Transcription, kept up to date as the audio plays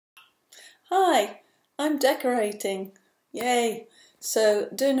Hi, I'm decorating. Yay! So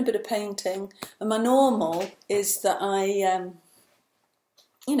doing a bit of painting, and my normal is that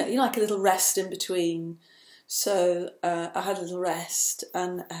you like a little rest in between. So I had a little rest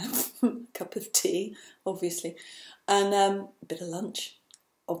and a cup of tea, obviously, and a bit of lunch,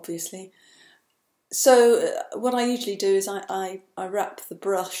 obviously. So what I usually do is I wrap the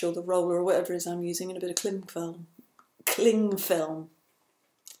brush or the roller or whatever it is I'm using in a bit of cling film. Cling film.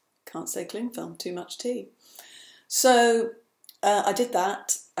 Can't say cling film, too much tea. So I did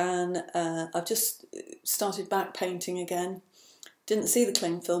that, and I've just started back painting again. Didn't see the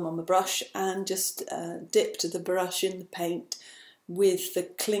cling film on the brush and just dipped the brush in the paint with the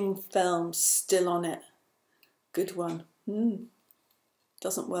cling film still on it. Good one.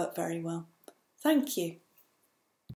 Doesn't work very well. Thank you.